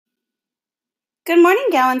Good morning,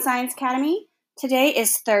 Gowan Science Academy. Today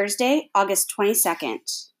is Thursday, August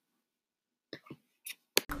 22nd.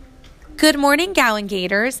 Good morning, Gowan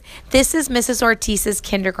Gators. This is Mrs. Ortiz's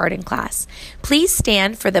kindergarten class. Please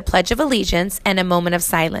stand for the Pledge of Allegiance and a moment of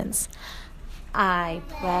silence. I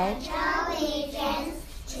pledge allegiance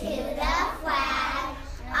to the flag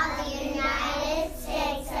of the United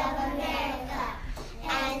States of America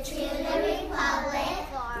and to the republic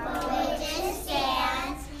for which it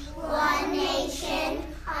stands, one nation,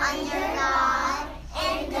 under God,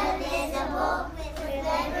 indivisible, with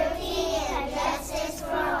liberty and justice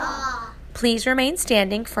for all. Please remain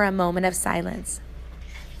standing for a moment of silence.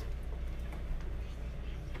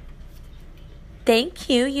 Thank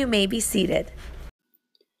you. You may be seated.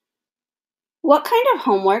 What kind of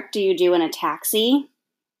homework do you do in a taxi?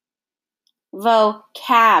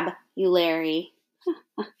 Vocabulary.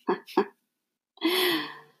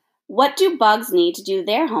 What do bugs need to do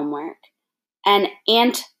their homework? An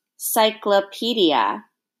encyclopedia.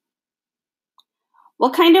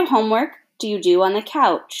 What kind of homework do you do on the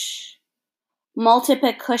couch?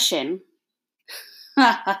 Multiplication.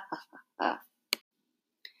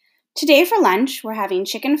 Today for lunch, we're having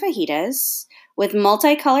chicken fajitas with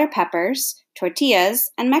multicolor peppers, tortillas,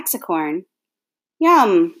 and Mexicorn.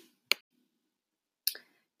 Yum!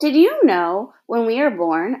 Did you know when we are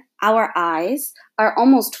born, our eyes are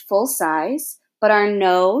almost full size, but our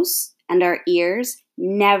nose and our ears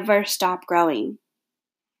never stop growing?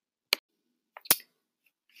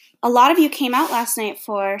 A lot of you came out last night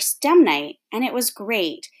for STEM night, and it was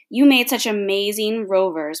great. You made such amazing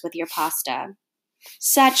rovers with your pasta.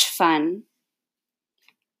 Such fun.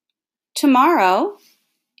 Tomorrow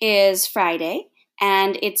is Friday,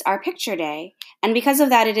 and it's our picture day. And because of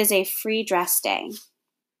that, it is a free dress day.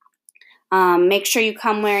 Make sure you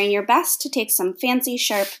come wearing your best to take some fancy,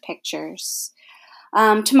 sharp pictures.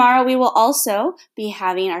 Tomorrow we will also be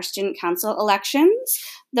having our student council elections.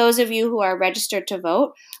 Those of you who are registered to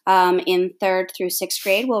vote in 3rd through 6th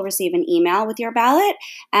grade will receive an email with your ballot,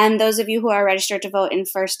 and those of you who are registered to vote in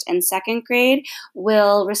 1st and 2nd grade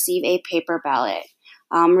will receive a paper ballot.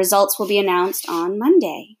 Results will be announced on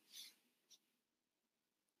Monday.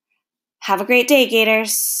 Have a great day,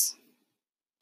 Gators.